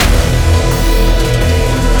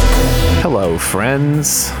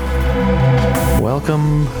friends.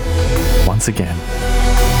 Welcome once again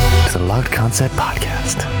to the Locked Concept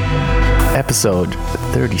Podcast, episode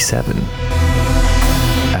 37.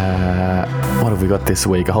 What have we got this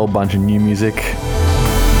week? A whole bunch of new music.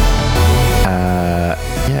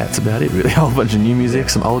 Yeah, that's about it really. A whole bunch of new music,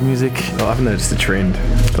 some old music. Well, I've noticed a trend.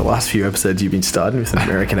 The last few episodes you've been starting with an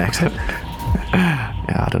American accent. Yeah,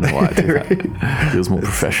 I don't know why I do that. Feels more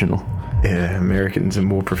professional. Yeah, Americans are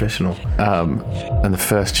more professional. And the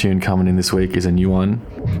first tune coming in this week is a new one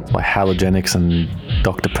by Halogenix and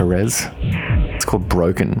Dr. Perez. It's called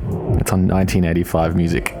Broken. It's on 1985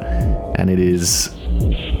 music, and it is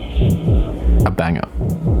a banger.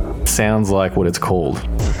 Sounds like what it's called.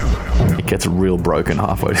 It gets real broken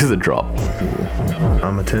halfway to the drop.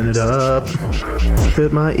 I'ma turn it up,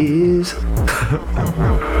 hurt my ears.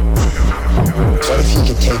 What if you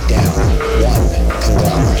could take down one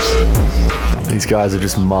conglomerate? These guys have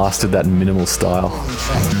just mastered that minimal style.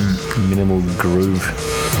 Minimal groove.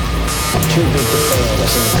 Too big to fail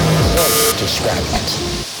doesn't come close to extravagance.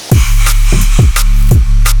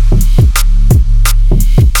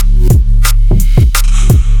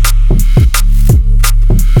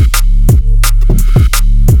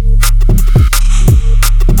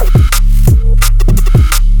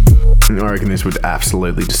 I reckon this would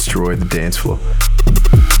absolutely destroy the dance floor.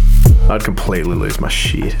 I'd completely lose my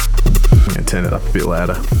shit. I'm gonna turn it up a bit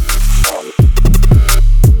louder.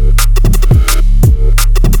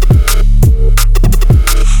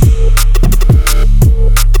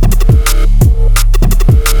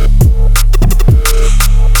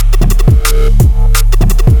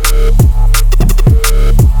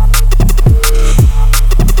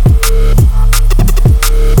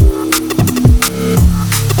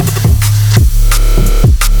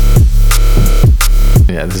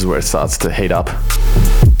 This is where it starts to heat up.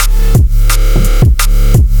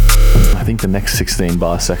 I think the next 16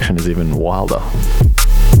 bar section is even wilder.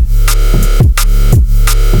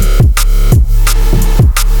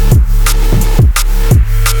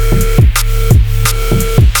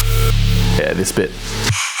 Yeah, this bit.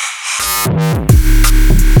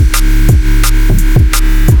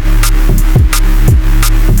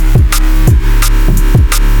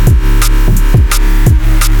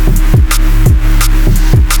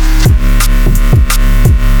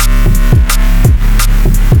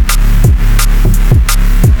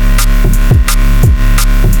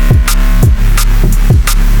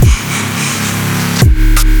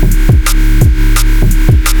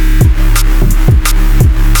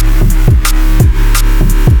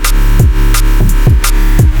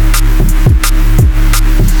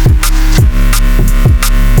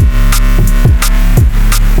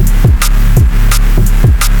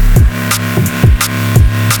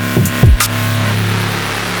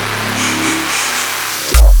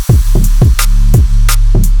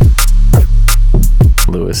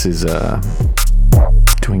 Is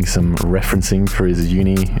doing some referencing for his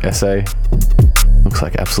uni essay. Looks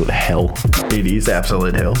like absolute hell. It is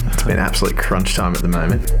absolute hell. It's been absolute crunch time at the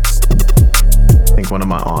moment. I think one of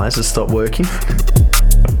my eyes has stopped working.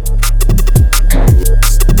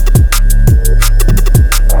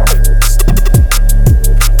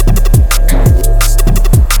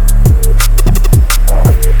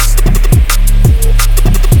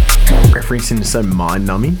 Referencing is so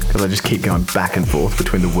mind-numbing because I just keep going back and forth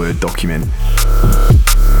between the Word document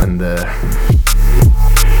and the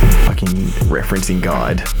fucking referencing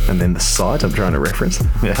guide and then the site I'm trying to reference.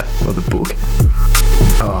 Yeah. Or the book.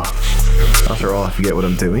 Oh, after all, I forget what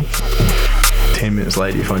I'm doing. 10 minutes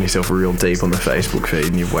later, you find yourself real deep on the Facebook feed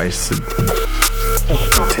and you've wasted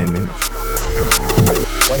 10 minutes.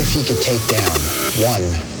 What if you could take down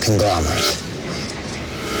one conglomerate?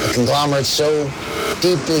 A conglomerate so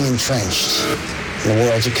deeply entrenched in the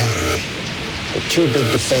world's economy, but too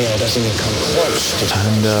big to fail doesn't even come close to...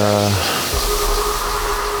 And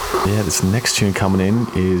yeah, this next tune coming in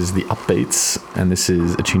is the Upbeats, and this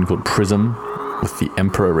is a tune called Prism with the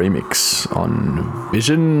Emperor remix on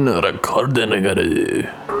Vision Recording,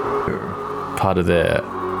 part of their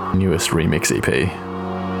newest remix EP.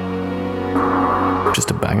 Just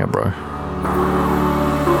a banger, bro.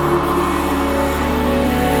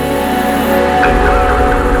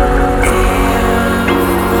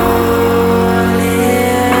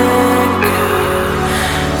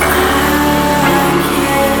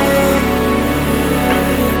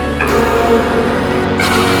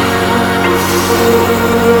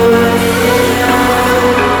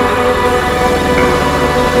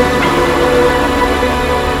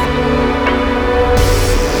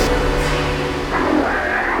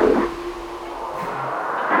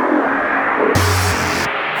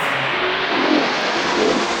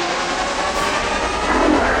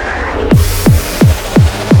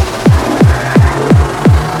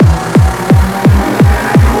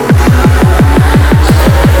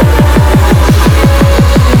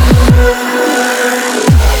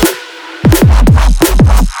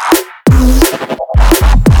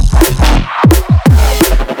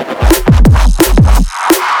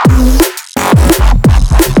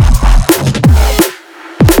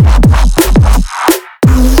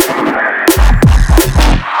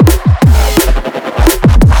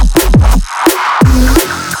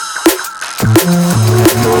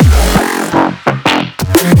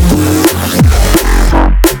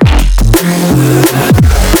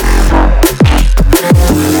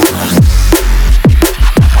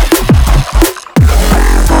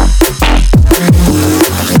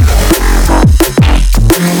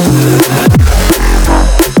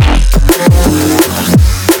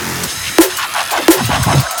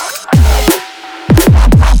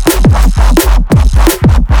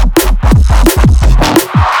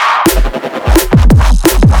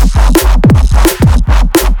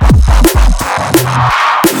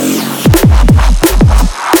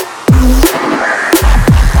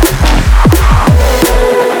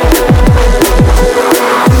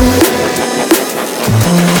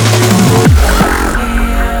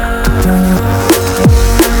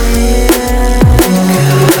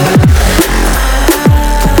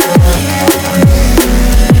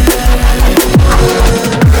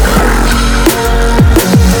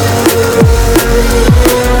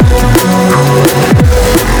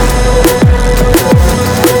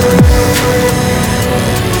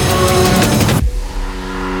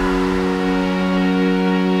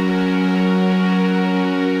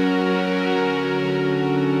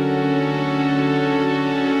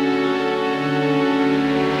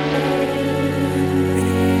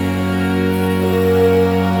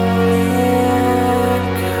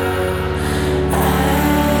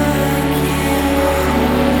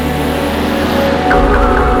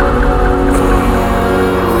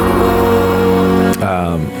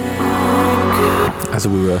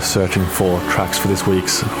 searching for tracks for this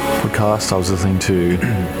week's podcast, I was listening to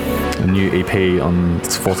a new EP on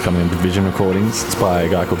it's forthcoming on Division Recordings. It's by a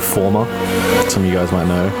guy called Former. Some of you guys might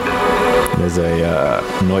know. There's a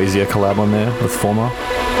Noisia collab on there with Former.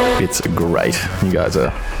 It's great. You guys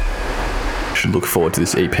should look forward to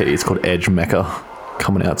this EP. It's called Edge Mecca,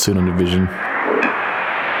 coming out soon on Division.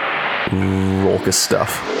 Raucous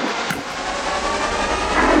stuff.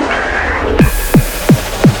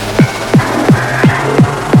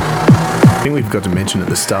 I think we've got to mention at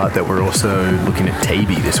the start that we're also looking at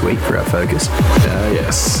TeeBee this week for our focus.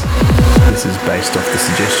 Yes. This is based off the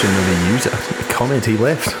suggestion of a user, a comment he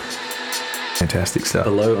left. Fantastic stuff.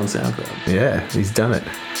 Below on SoundCloud. Yeah, he's done it.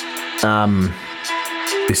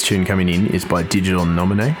 This tune coming in is by Digital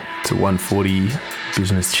Nomine. It's a 140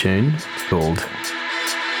 business tune called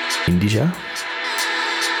Indijah.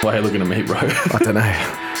 Why are you looking at me, bro? I don't know.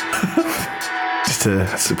 Just to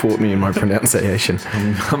support me in my pronunciation.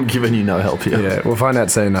 I'm giving you no help here. Yeah, we'll find out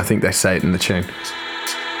soon. I think they say it in the tune.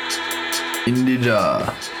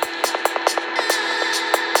 Indijah.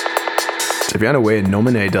 So if you're unaware,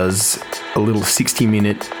 Nomine does a little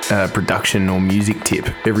 60-minute production or music tip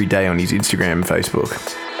every day on his Instagram and Facebook.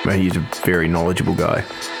 He's a very knowledgeable guy.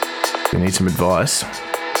 If you need some advice,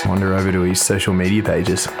 wander over to his social media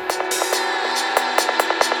pages. He's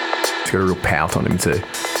got a real pout on him too.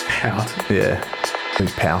 Pout? Yeah,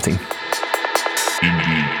 he's pouting.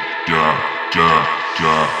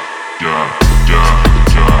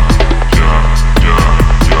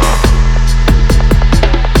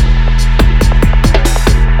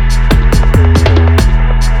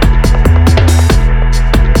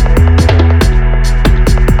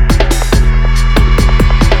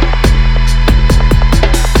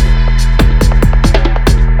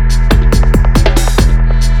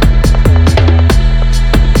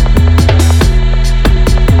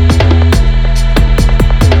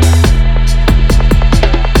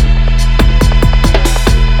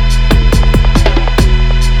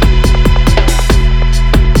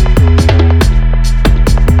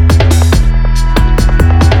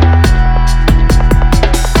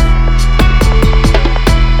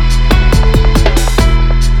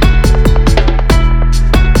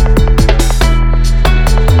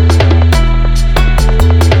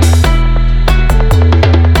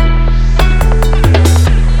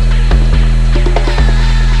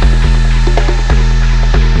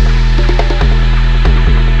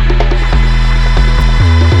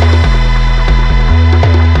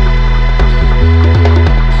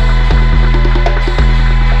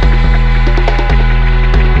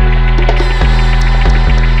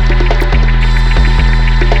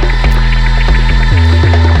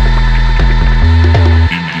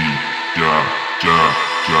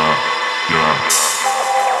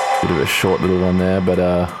 Short little one there, but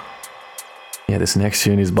yeah, this next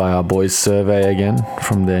tune is by our boys Survey again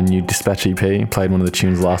from their new Dispatch EP. Played one of the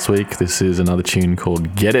tunes last week. This is another tune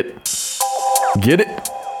called Get It. Get It.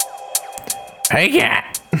 Hey, yeah.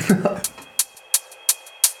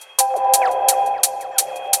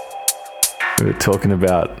 We were talking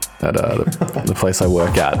about at the place I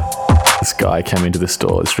work at. This guy came into the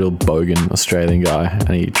store, this real bogan Australian guy,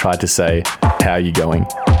 and he tried to say, "How you going?"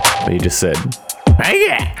 But he just said, "Hey,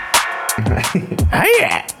 yeah." Hey,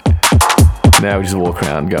 yeah. Now we just walk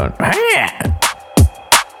around going, hey, yeah.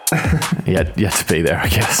 You had to be there, I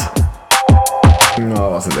guess. No, I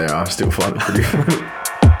wasn't there. I'm still finding it pretty funny.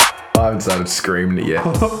 I haven't started screaming it yet.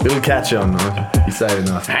 It'll catch on. You say it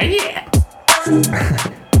enough. Hey, yeah.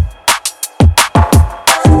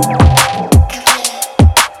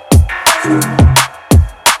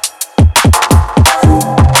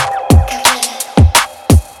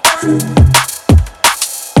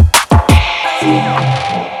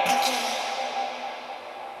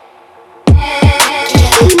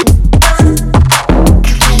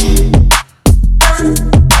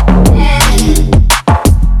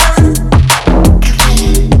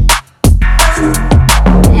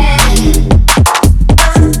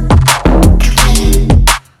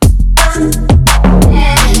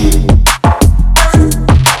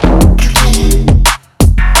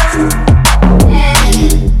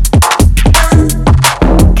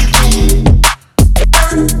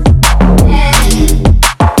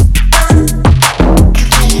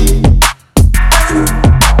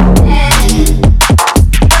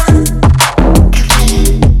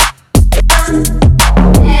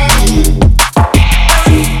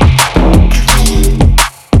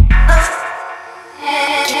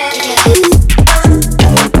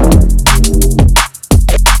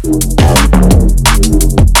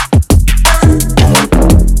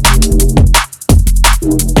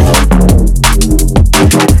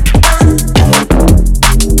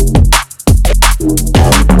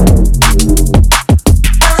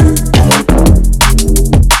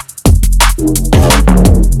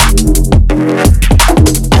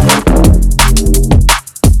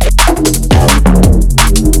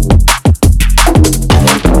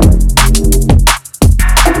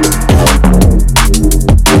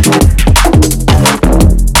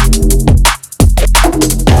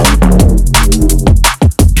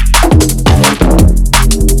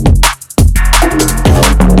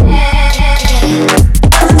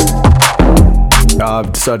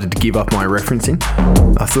 decided to give up my referencing.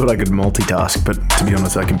 I thought I could multitask, but to be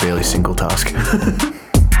honest, I can barely single task.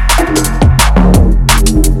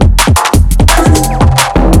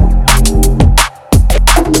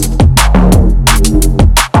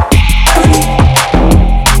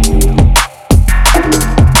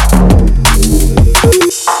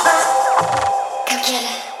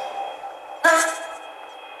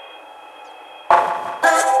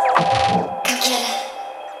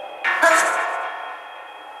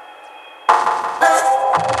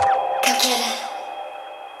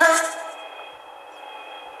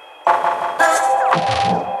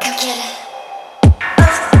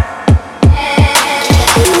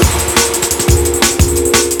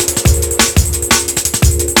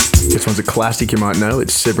 This one's a classic you might know.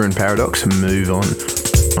 It's Seba Paradox, Move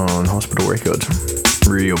on Hospital Records.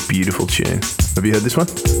 Real beautiful tune. Have you heard this one?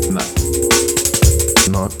 No.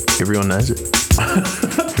 Not everyone knows it.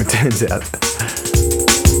 It turns out.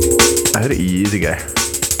 I heard it years ago. I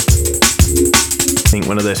think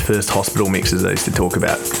one of those first hospital mixes I used to talk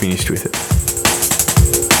about finished with it.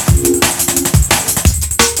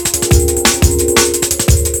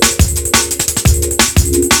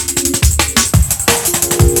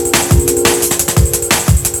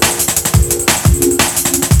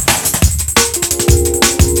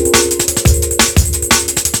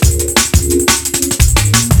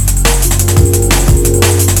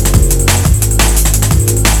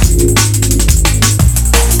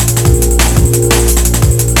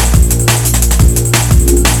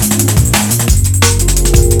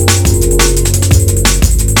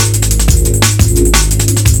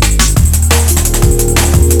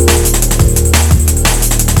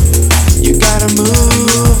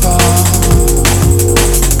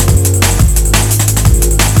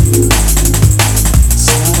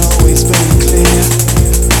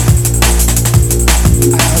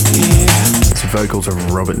 Vocals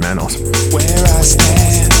of Robert Manos. Where I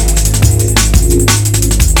stand.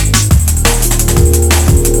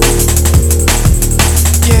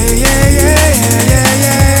 Yeah, yeah, yeah, yeah, yeah,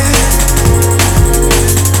 yeah.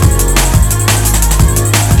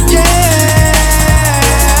 Yeah.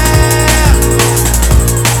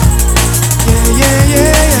 Yeah, yeah,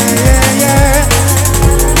 yeah, yeah, yeah, yeah.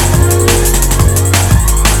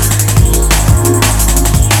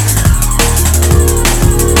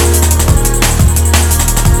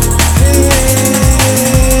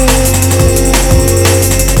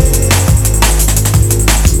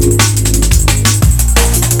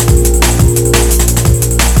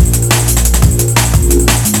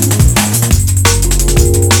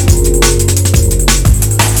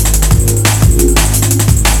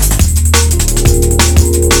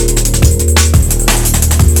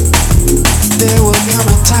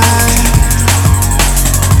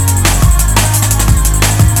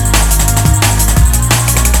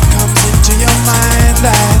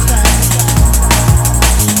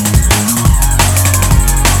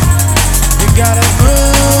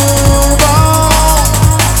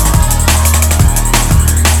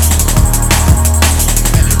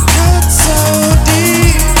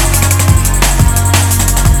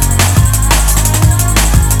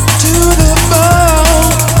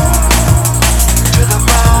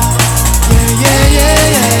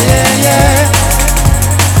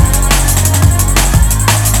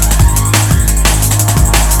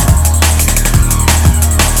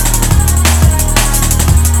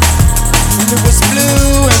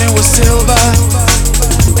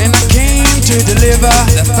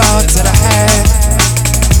 The thoughts that I had,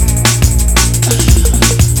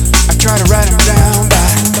 I try to write them down, but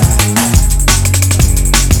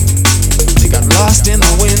they got lost in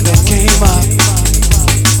the wind that came up.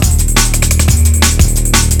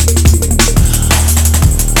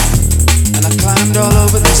 And I climbed all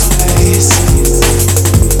over this place,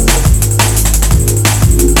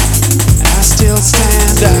 and I still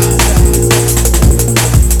stand out.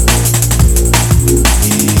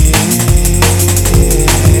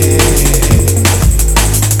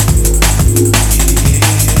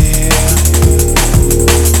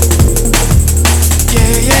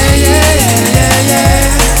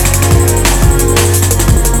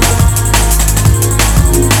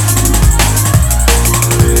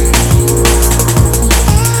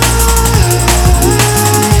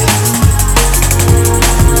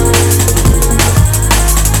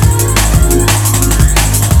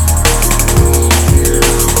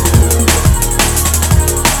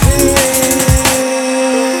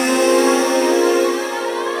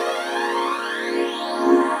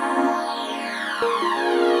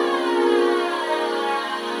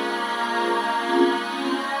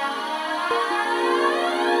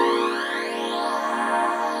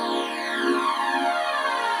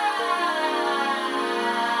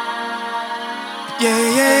 What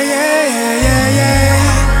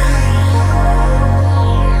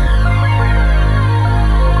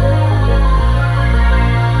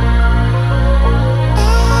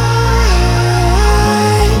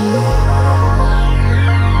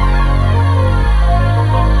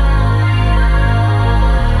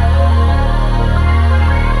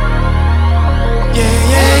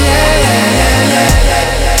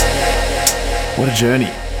a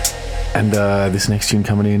journey. And this next tune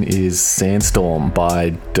coming in is Sandstorm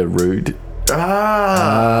by Darude.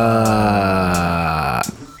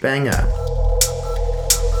 Banger.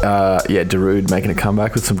 Yeah, Darude making a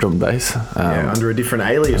comeback with some drum and bass. Under a different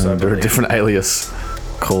alias, Under a different alias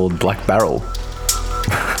called Black Barrel.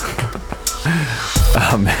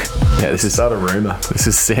 Yeah, this is not a rumor. This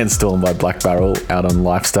is Sandstorm by Black Barrel out on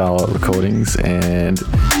Lifestyle Recordings and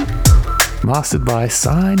mastered by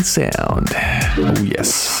Sign Sound. Oh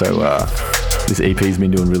yes. So this EP's been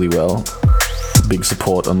doing really well. Big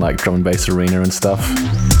support on like drum and bass arena and stuff.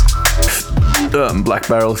 Black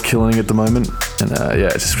Barrel's killing at the moment, and yeah,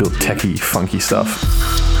 it's just real techy, funky stuff.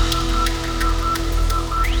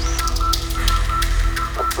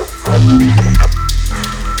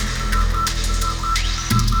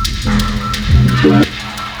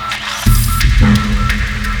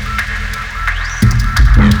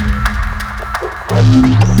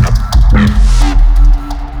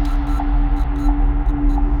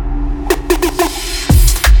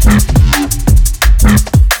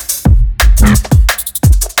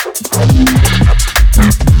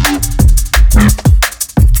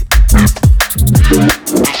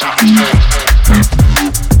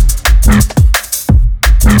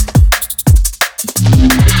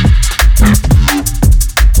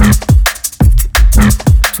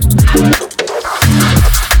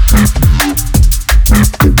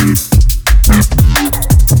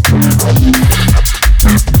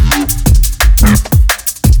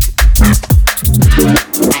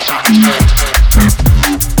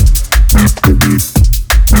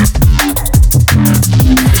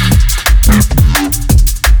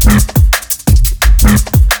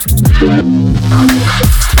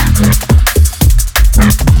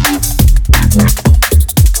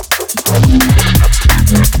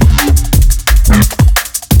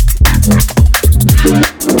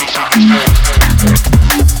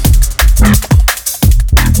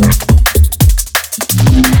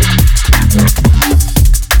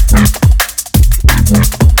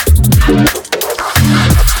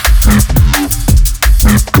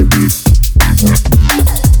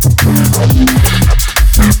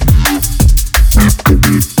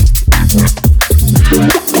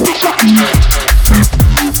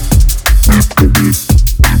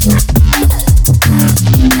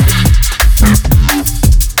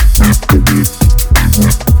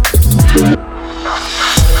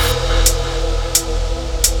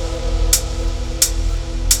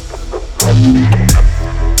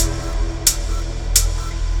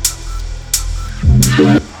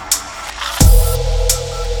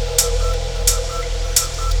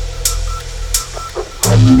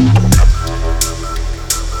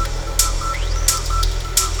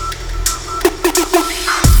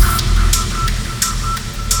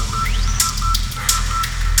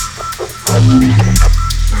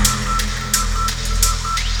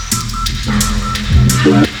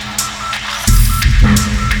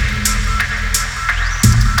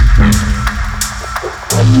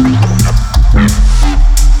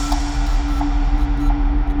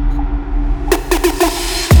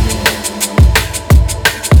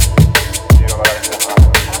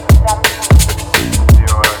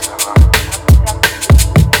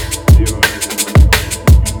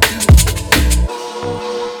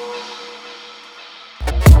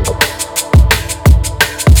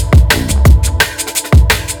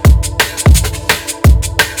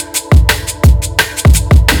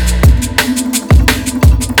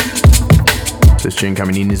 This tune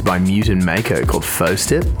coming in is by Mute and Mako called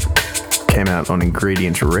Phostep. Came out on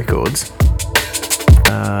Ingredients Records.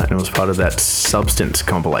 And it was part of that Substance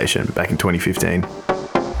compilation back in 2015.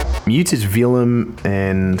 Mute is Venom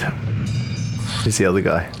and who's the other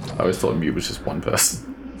guy? I always thought Mute was just one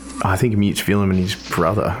person. I think Mute's Venom and his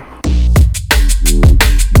brother.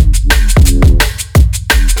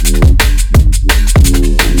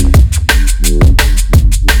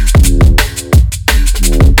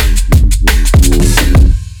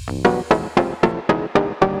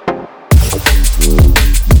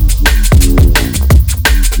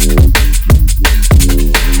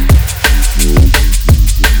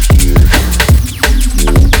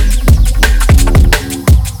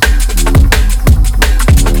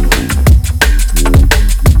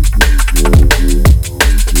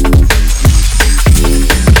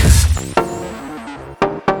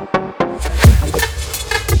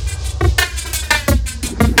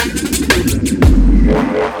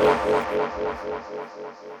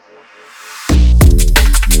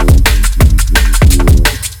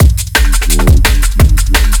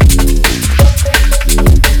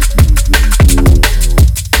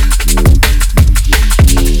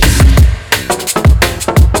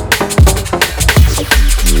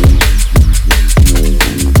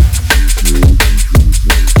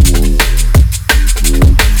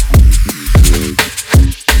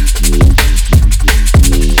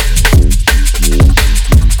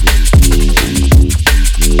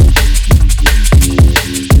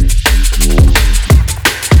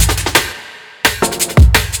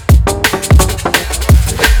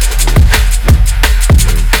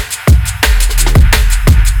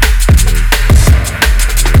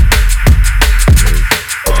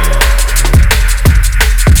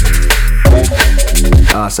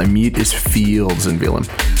 So Mute is Fields and Venom.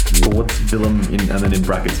 But what's Venom and then in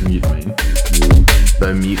brackets Mute mean?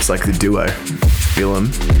 So Mute's like the duo. Venom,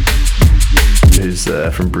 who's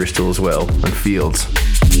from Bristol as well, and Fields,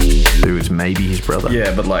 who is maybe his brother.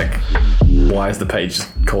 Yeah, but like, why is the page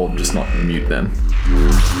called just not Mute then?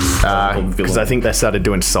 Because I think they started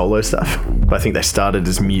doing solo stuff. But I think they started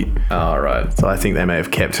as Mute. Oh, right. So I think they may have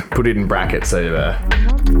put it in brackets. So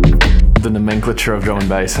the nomenclature of drum and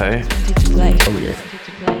bass, hey? oh yeah.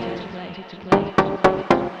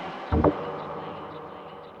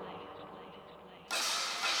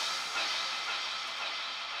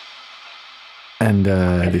 And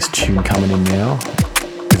this tune coming in now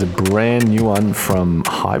is a brand new one from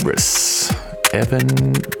Hybris. Evan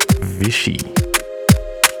Vishy.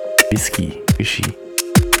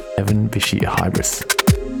 Evan Vishy, Hybris.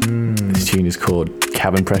 This tune is called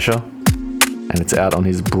Cabin Pressure, and it's out on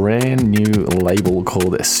his brand new label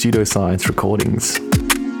called Pseudoscience Recordings.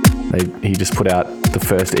 He just put out the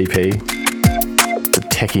first EP. It's a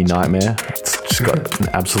techie nightmare. It's just got an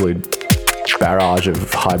absolute barrage of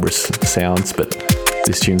Hybris sounds, but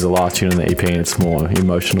this tune's the last tune on the EP, and it's more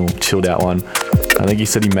emotional, chilled out one. I think he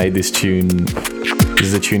said he made this tune. This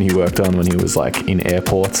is a tune he worked on when he was like in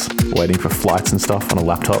airports waiting for flights and stuff on a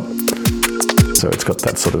laptop. So it's got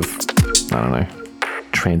that sort of, I don't know,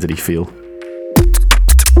 transity feel.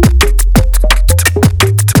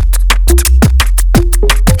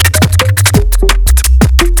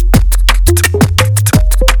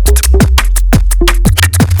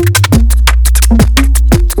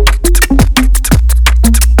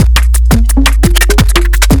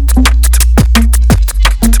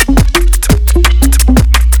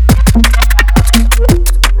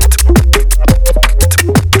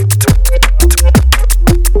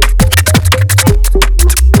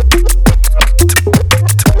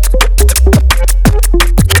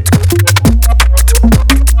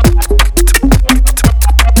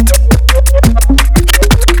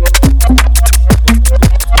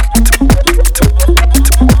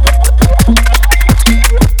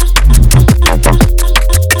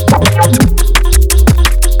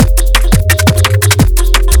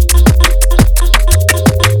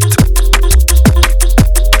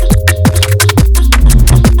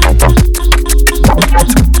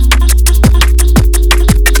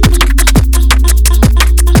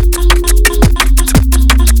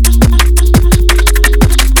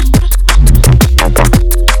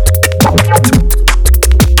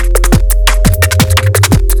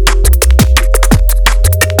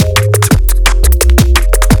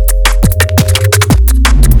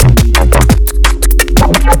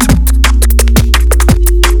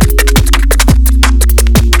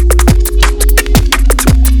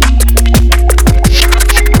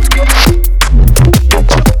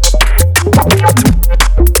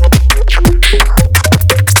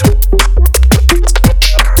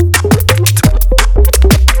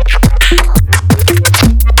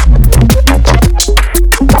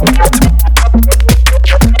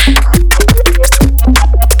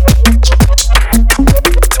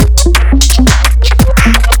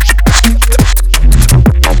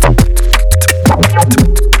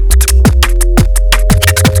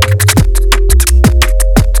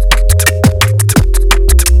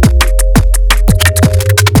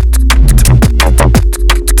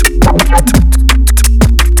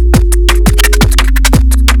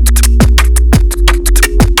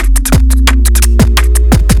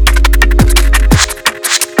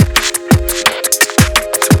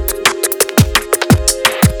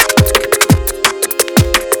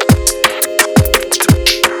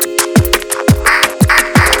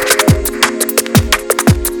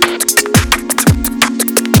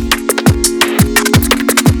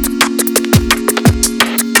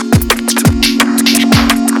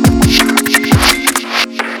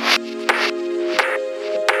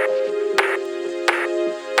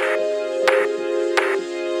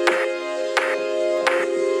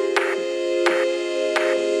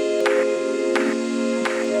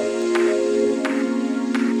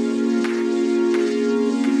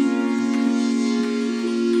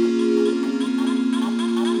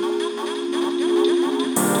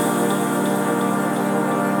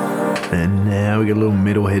 And now we got a little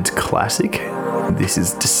Metalheadz classic. This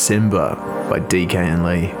is December by DK and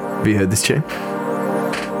Lee. Have you heard this tune?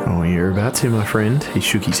 Oh, you're about to, my friend. He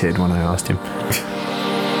shook his head when I asked him.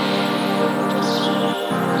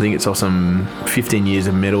 I think it's off some 15 years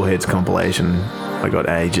of Metalheadz compilation I got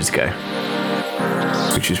ages ago,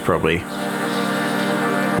 which is probably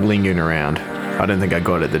lingering around. I don't think I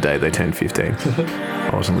got it the day they turned 15. I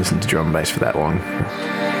wasn't listening to drum and bass for that long.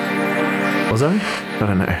 Was I? I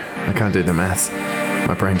don't know. I can't do the maths.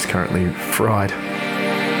 My brain's currently fried.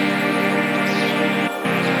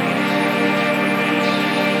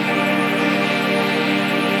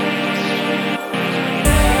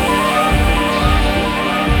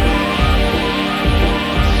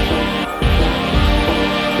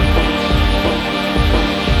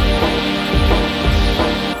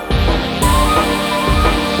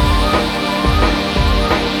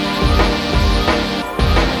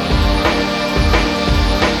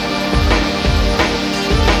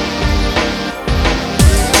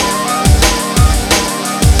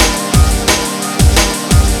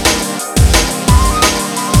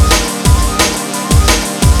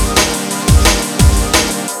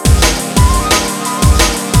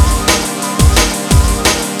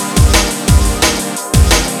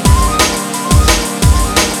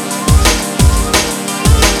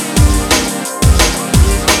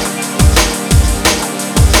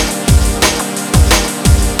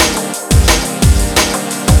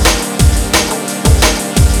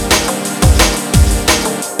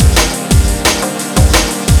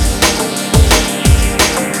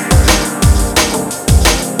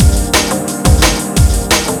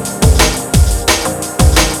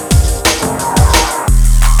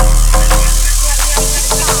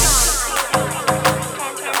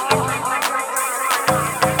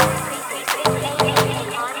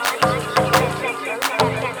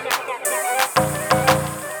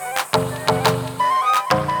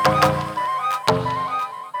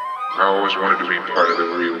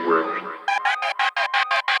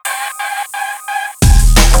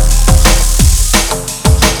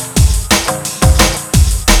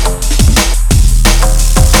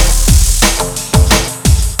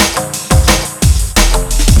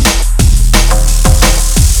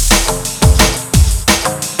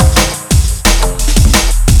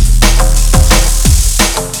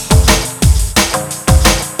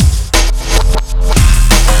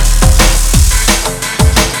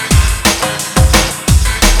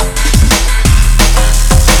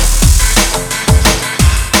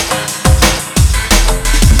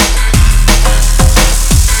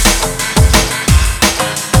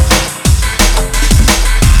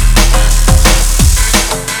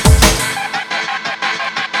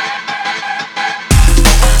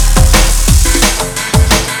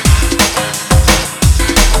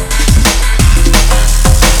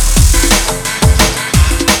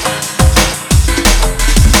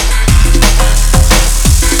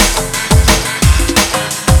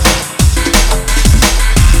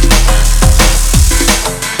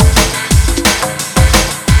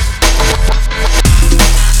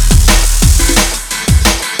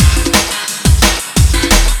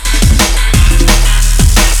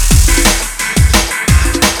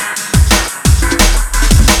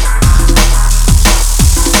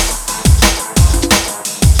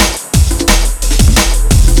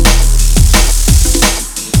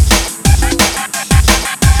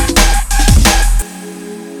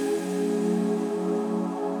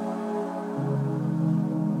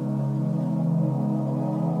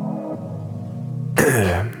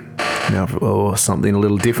 Now for something a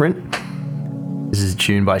little different. This is a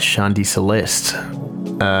tune by Shanti Celeste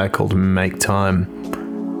called Make Time.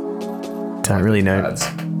 Don't really know.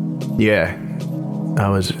 Yeah.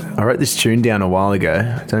 I wrote this tune down a while ago.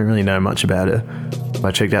 I don't really know much about it.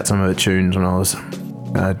 I checked out some of the tunes when I was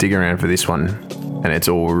digging around for this one. And it's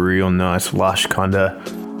all real nice, lush, kinda,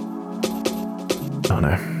 I don't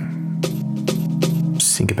know,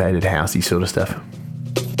 syncopated, housey sort of stuff.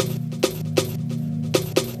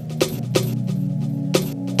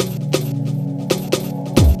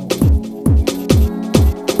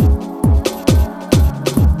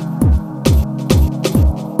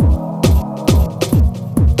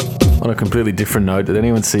 On a completely different note, did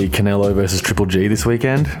anyone see Canelo versus Triple G this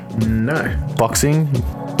weekend? No. Boxing?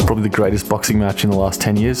 Probably the greatest boxing match in the last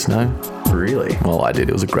 10 years, no? Really? Well, I did.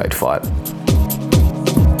 It was a great fight.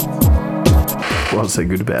 What's so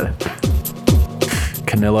good about it?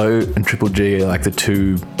 Canelo and Triple G are like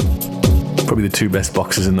probably the two best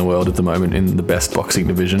boxers in the world at the moment in the best boxing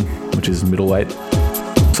division, which is middleweight.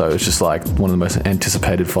 So it's just like one of the most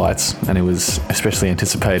anticipated fights, and it was especially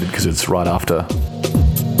anticipated because it's right after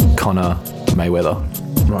Conor Mayweather.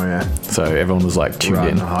 Oh, yeah. So everyone was like tuned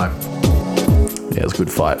Riding in. the hype. Yeah, it was a good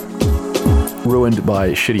fight. Ruined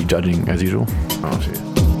by shitty judging as usual. Oh, shit.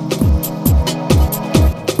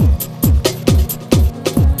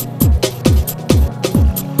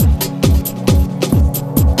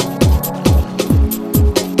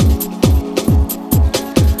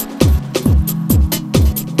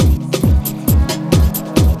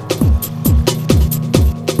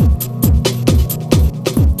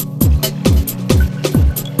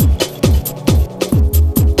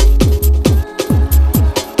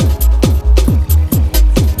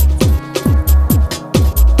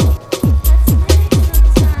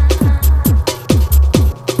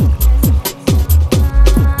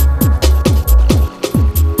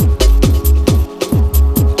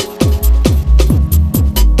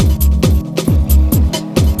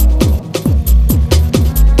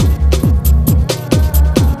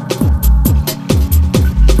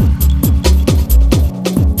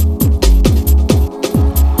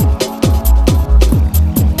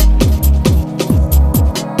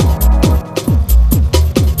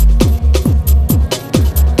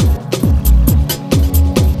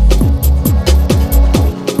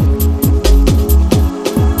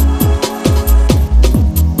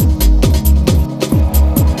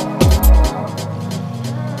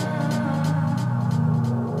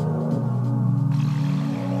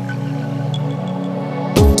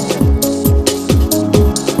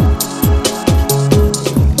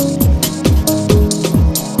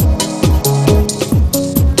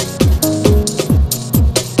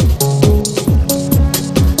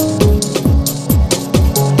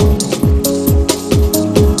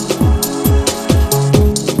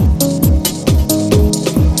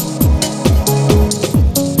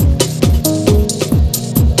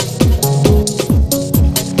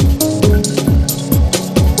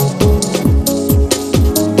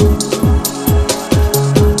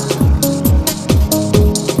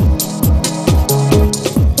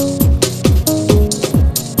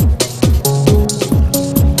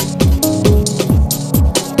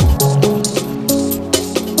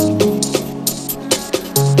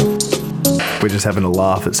 Just having a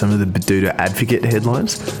laugh at some of the Baduda Advocate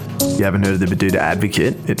headlines. You haven't heard of the Baduda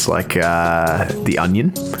Advocate? It's like The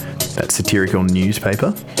Onion, that satirical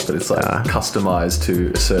newspaper. But it's like customized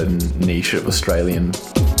to a certain niche of Australian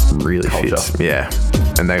really culture. Fits. Yeah.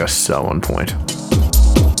 And they are so on point.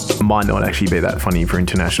 It might not actually be that funny for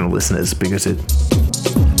international listeners because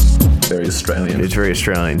Very Australian. it's very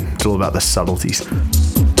Australian. It's all about the subtleties.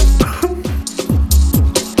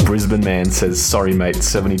 Brisbane man says sorry mate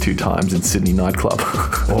 72 times in Sydney nightclub.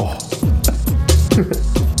 Oh.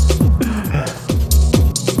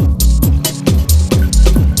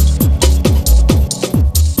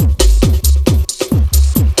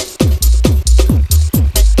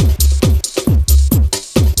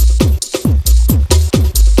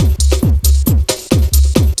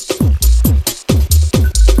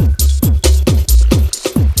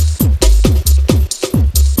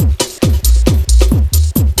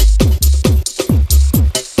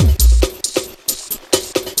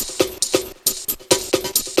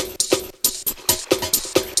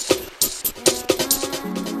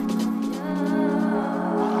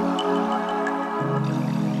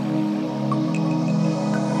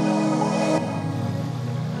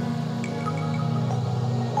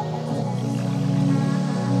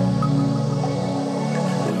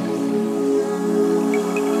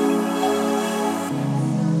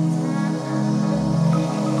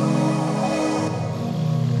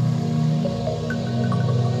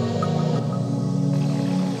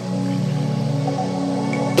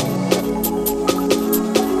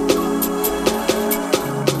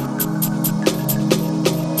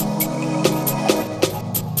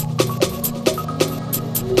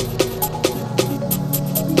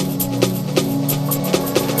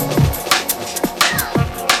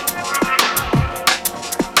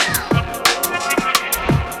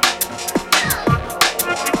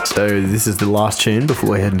 So this is the last tune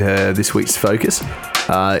before we head into this week's focus.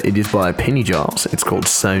 It is by Pennygiles. It's called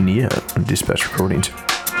So Near on Dispatch Recordings.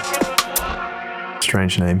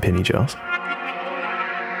 Strange name, Pennygiles.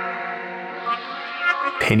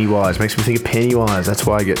 Pennywise makes me think of Pennywise. That's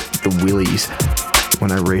why I get the willies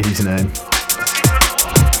when I read his name.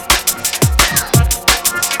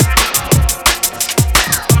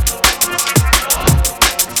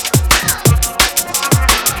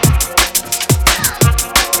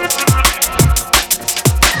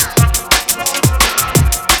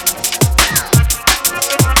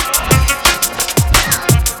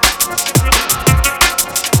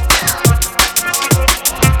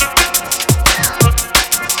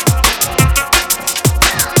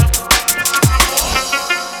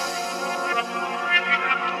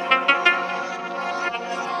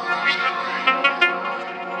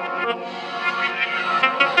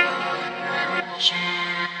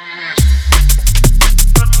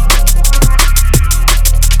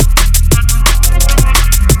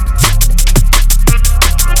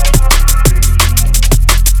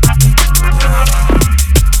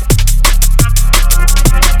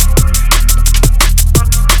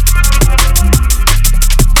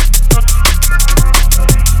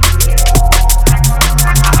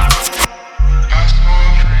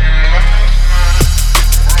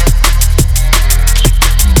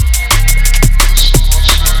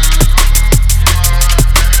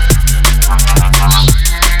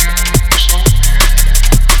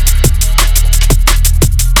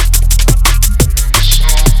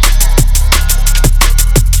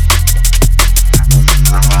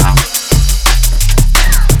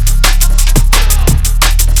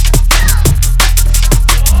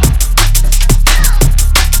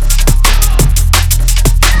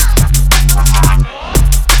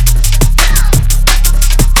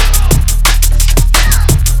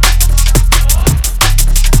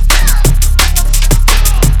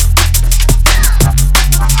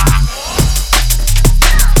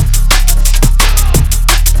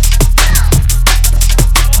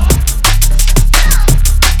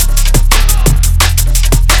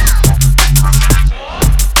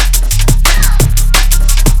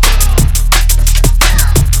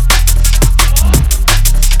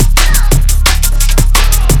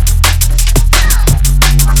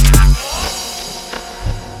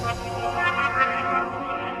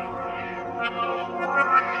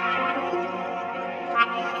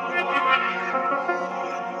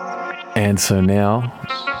 And so now,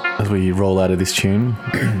 as we roll out of this tune,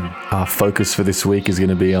 our focus for this week is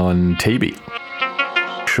going to be on TeeBee.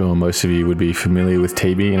 Sure, most of you would be familiar with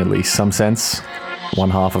TeeBee in at least some sense.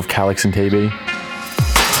 One half of Calix and TeeBee.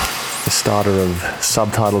 The starter of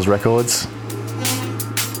Subtitles Records.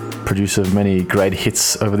 Producer of many great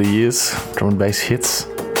hits over the years, drum and bass hits.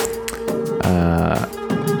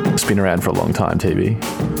 It's been around for a long time,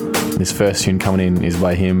 TeeBee. This first tune coming in is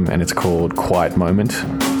by him, and it's called Quiet Moment.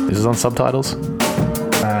 This is on Subtitles?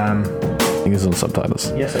 I think this is on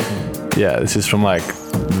Subtitles. Yes, I think. Yeah, this is from like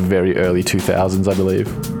very early 2000s, I believe.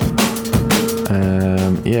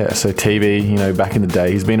 So TeeBee, you know, back in the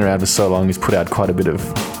day, he's been around for so long, he's put out quite a bit of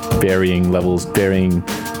varying levels,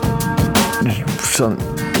 some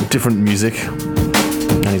different music.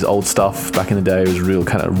 And his old stuff back in the day was real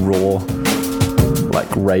kind of raw, like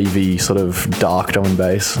ravey, sort of dark drum and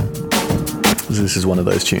bass. This is one of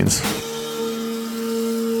those tunes.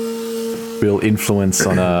 Real influence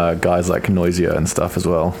on guys like Noisia and stuff as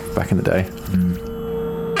well back in the day.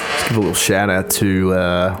 Let's give a little shout out to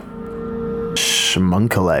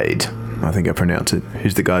Schmunkelade, I think I pronounce it,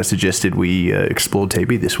 who's the guy suggested we explore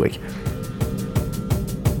TeeBee this week.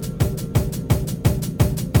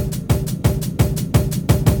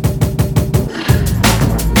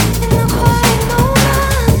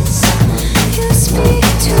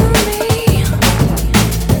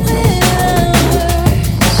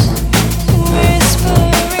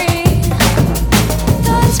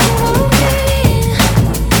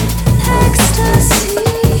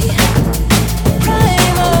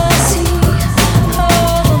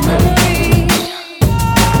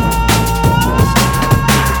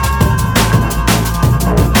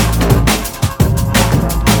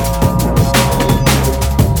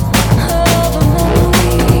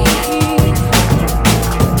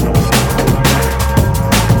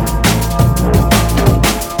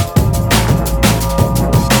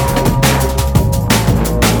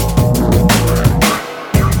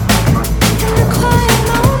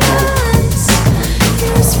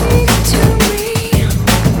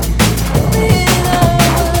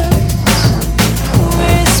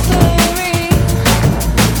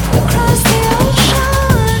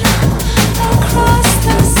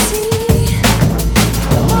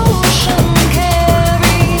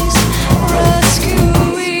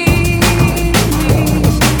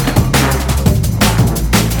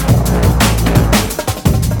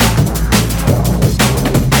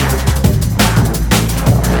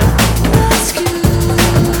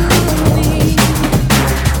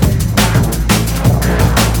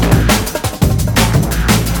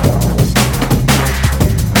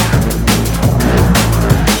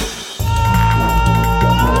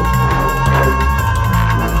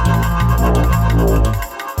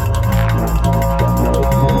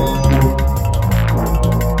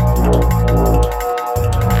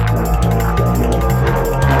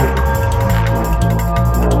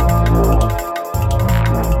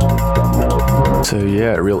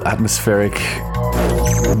 Real atmospheric,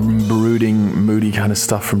 brooding, moody kind of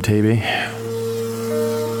stuff from TeeBee.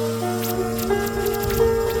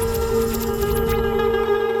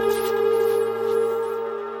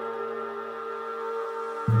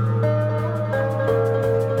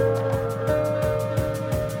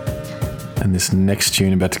 And this next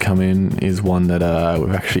tune about to come in is one that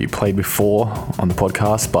we've actually played before on the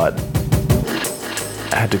podcast, but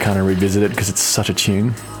I had to kind of revisit it because it's such a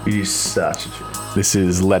tune. It is such a tune. This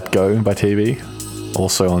is Let Go by TeeBee,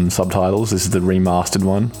 also on Subtitles. This is the remastered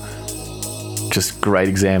one. Just great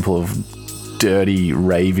example of dirty,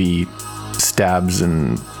 ravey stabs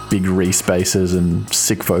and big respaces and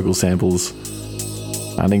sick vocal samples.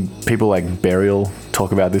 I think people like Burial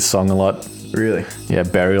talk about this song a lot. Really? Yeah,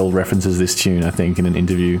 Burial references this tune, I think, in an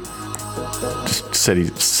interview. Just said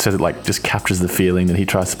it like just captures the feeling that he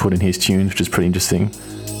tries to put in his tunes, which is pretty interesting.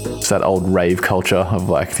 It's that old rave culture of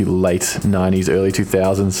like the late 90s, early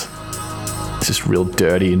 2000s. It's just real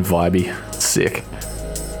dirty and vibey. It's sick.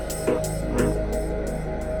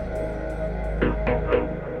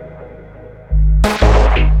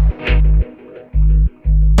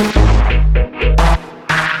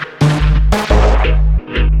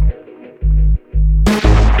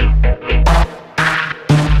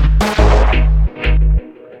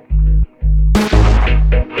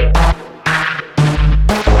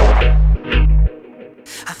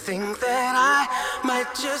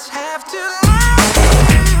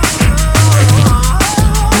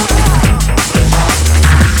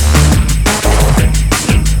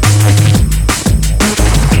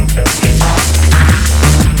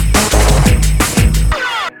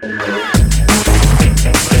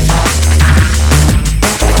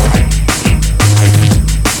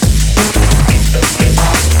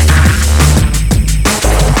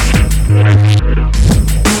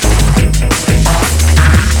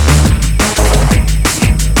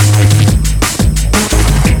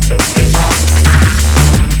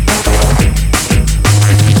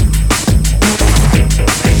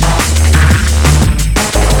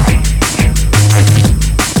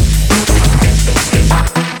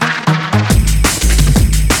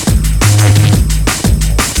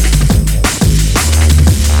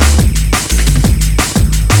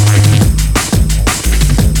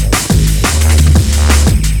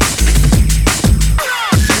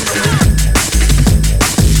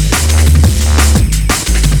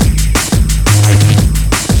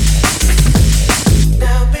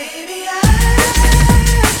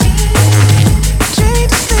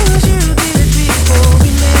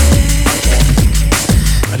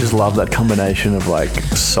 just love that combination of like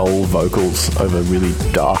soul vocals over really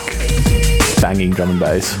dark, banging drum and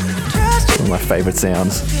bass. One of my favorite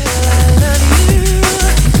sounds.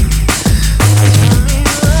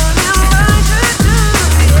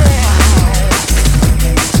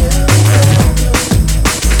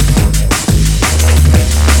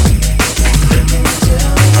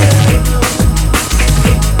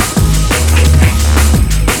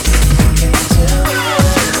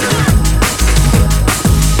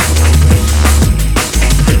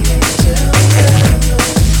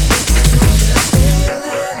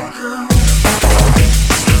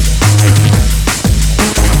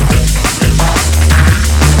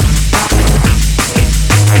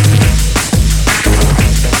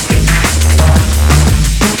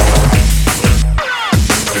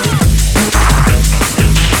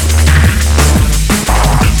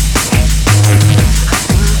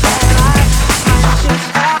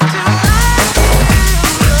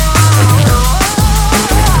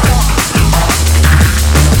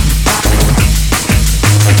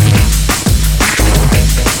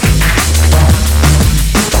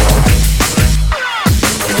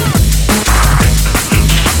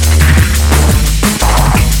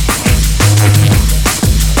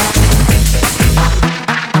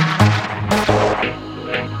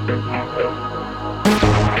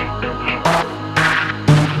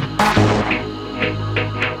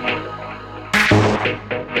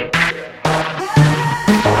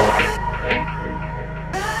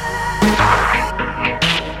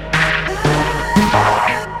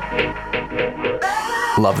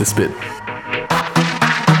 Love this bit.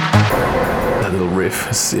 That little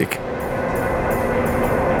riff is sick.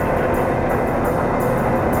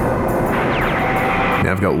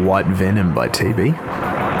 Now I've got White Venom by TeeBee.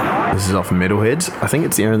 This is off Metalheadz. I think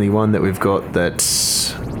it's the only one that we've got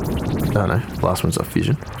that's... I don't know. Last one's off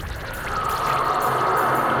Vision.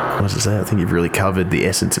 What does it say? I think you've really covered the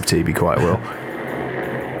essence of TeeBee quite well.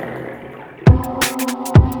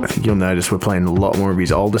 I think you'll notice we're playing a lot more of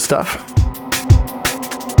his older stuff.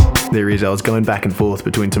 There he is. I was going back and forth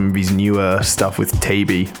between some of his newer stuff with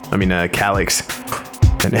Calix.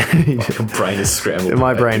 And Your brain is scrambled.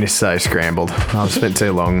 My brain is so scrambled. I've spent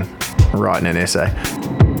too long writing an essay.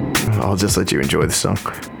 I'll just let you enjoy the song.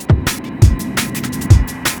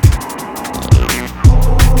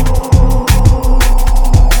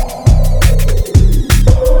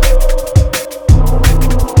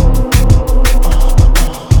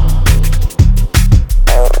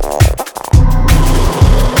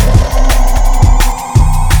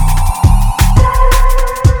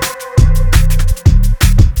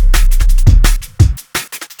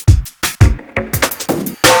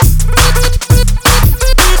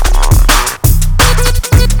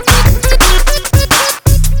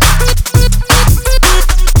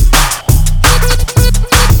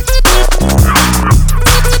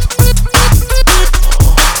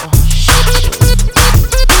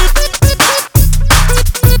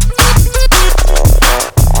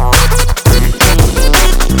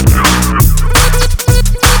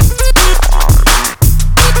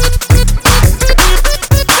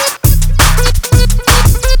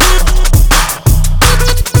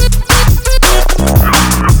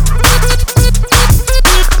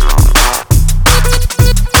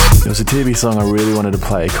 TeeBee song I really wanted to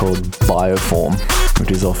play called Bioform,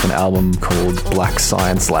 which is off an album called Black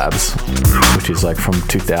Science Labs, which is like from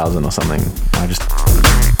 2000 or something.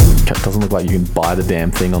 It doesn't look like you can buy the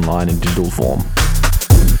damn thing online in digital form.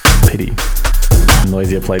 Pity.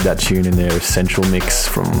 Noisia played that tune in their Essential mix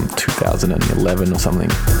from 2011 or something.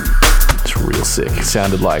 It's real sick. It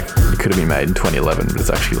sounded like it could have been made in 2011, but it's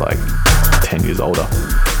actually like 10 years older.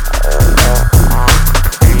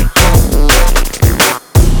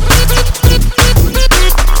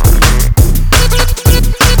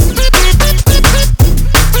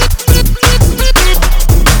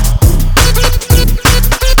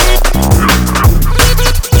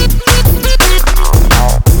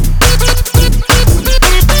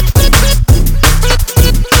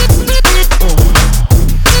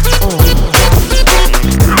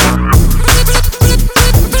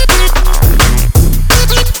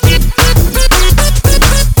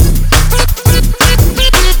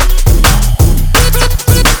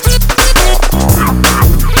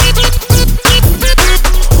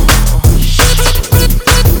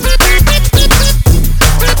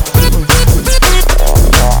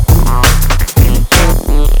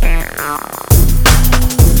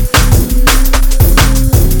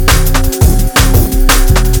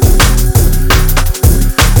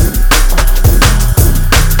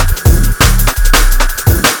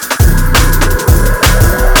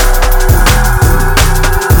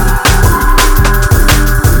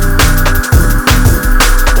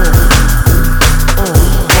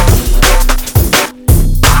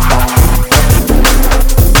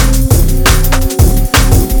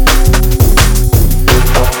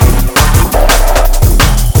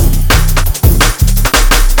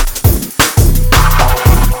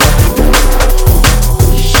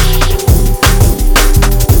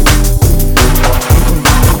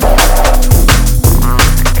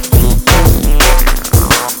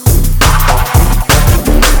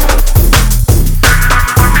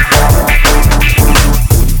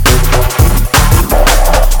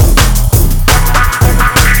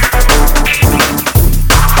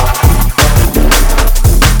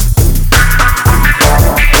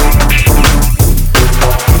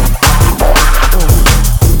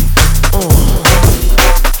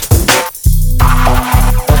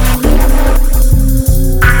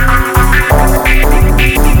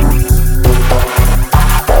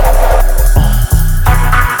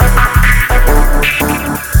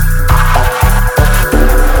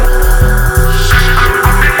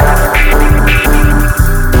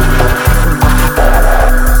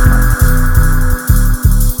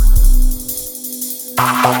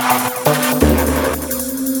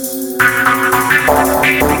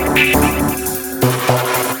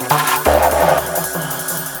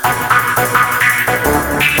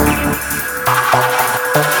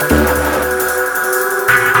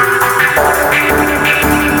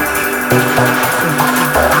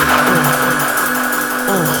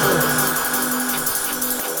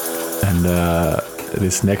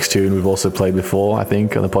 This next tune we've also played before, I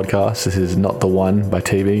think, on the podcast. This is Not the One by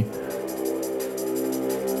TeeBee.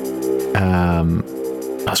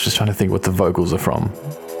 I was just trying to think what the vocals are from.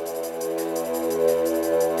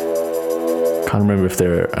 Can't remember if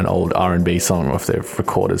they're an old R&B song or if they're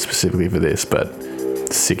recorded specifically for this, but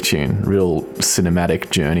sick tune. Real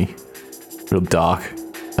cinematic journey. Real dark.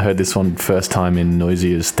 I heard this one first time in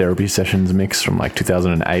Noisia's Therapy Sessions mix from like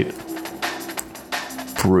 2008.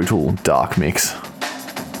 Brutal, dark mix.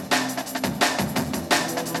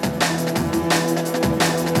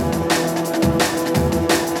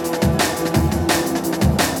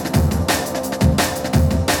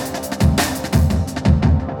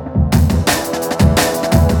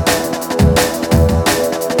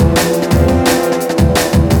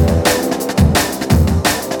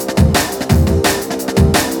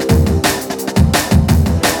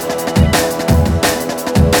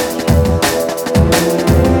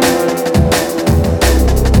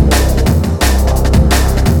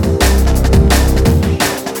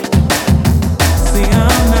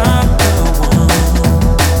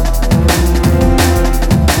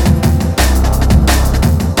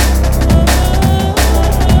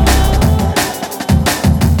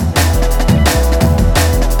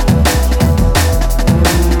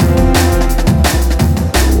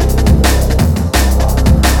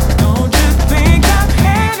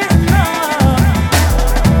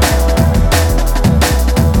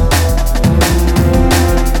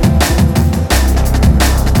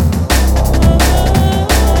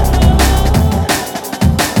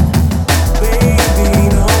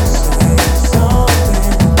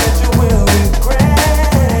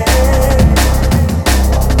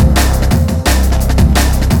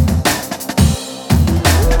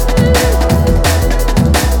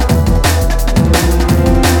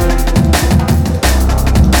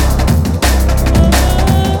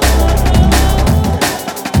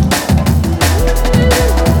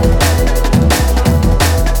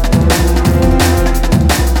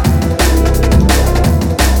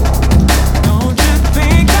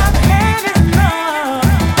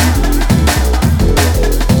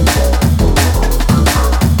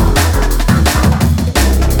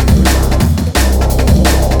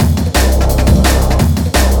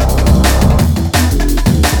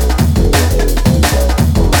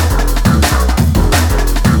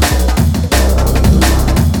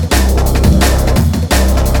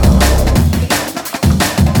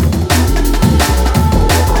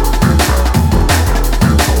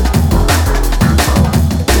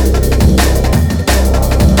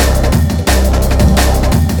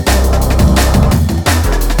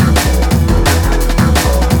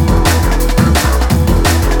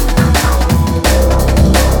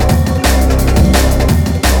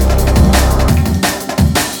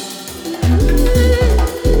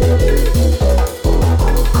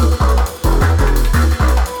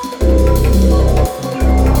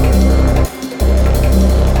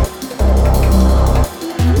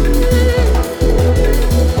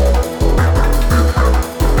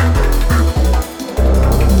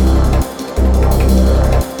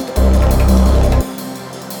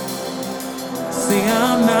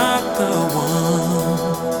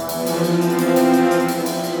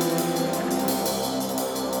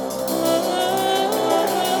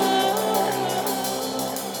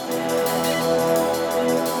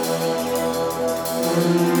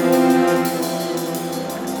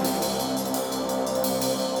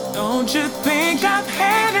 Don't you think I've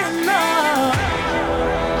had enough?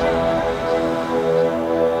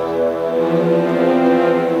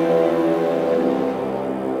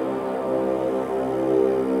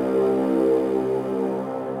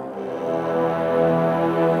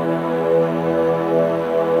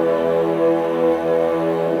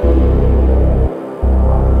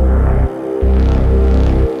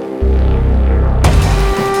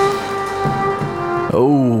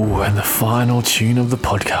 Oh, and the final tune of the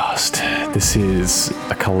podcast. This is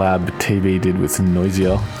a collab TeeBee did with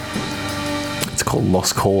Noisia. It's called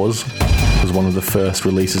Lost Cause. It was one of the first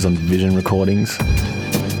releases on Vision Recordings.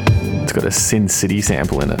 It's got a Sin City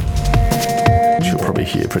sample in it, which you'll probably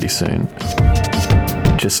hear pretty soon.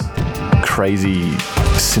 Just crazy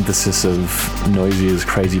synthesis of Noisia's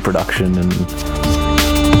crazy production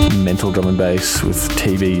and mental drum and bass with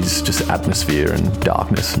TeeBee's just atmosphere and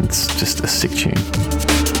darkness, and it's just a sick tune.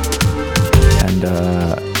 And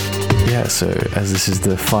yeah, so as this is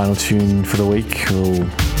the final tune for the week, we'll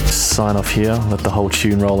sign off here, let the whole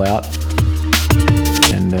tune roll out,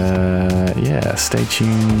 and yeah, stay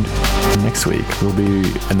tuned next week. We'll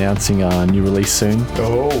be announcing our new release soon.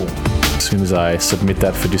 As soon as I submit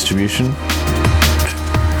that for distribution.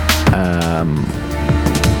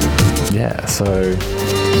 Yeah, so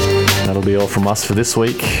that'll be all from us for this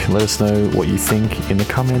week. Let us know what you think in the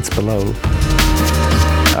comments below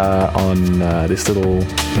on this little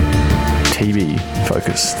TeeBee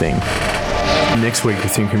Focus thing. Next week, I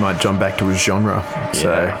think we might jump back to a genre.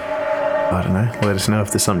 So, I don't know. Let us know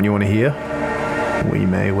if there's something you want to hear. We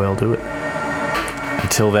may well do it.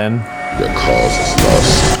 Until then, The cause is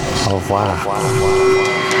lost. au revoir.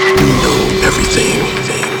 We know everything.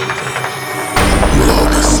 We'll all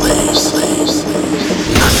be slaves.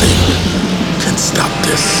 Nothing can stop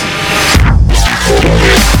this.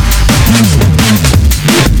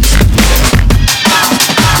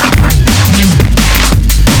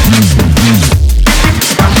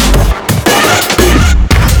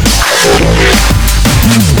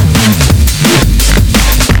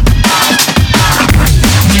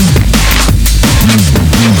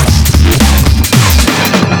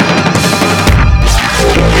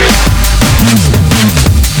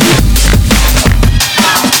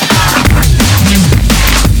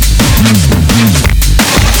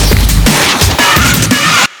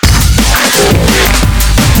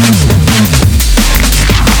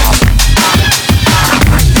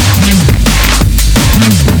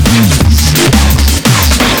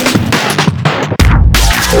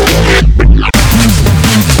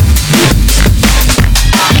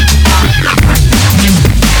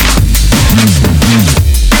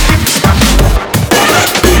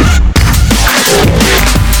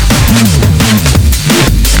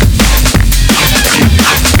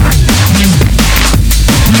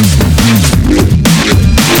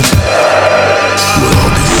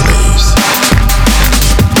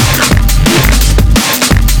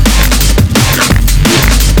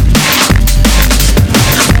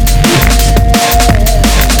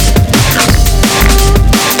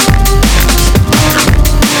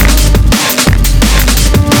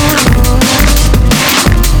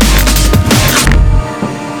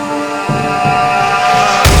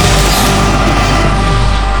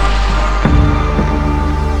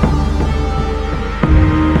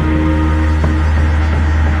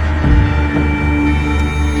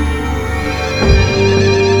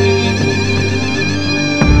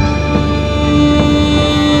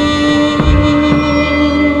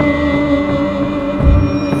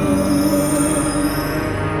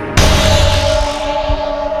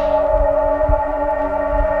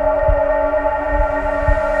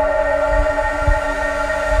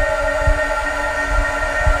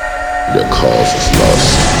 The cause is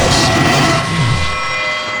lost.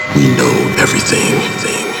 We know everything.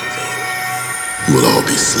 We'll all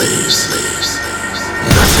be slaves.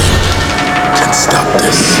 Nothing can stop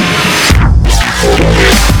this.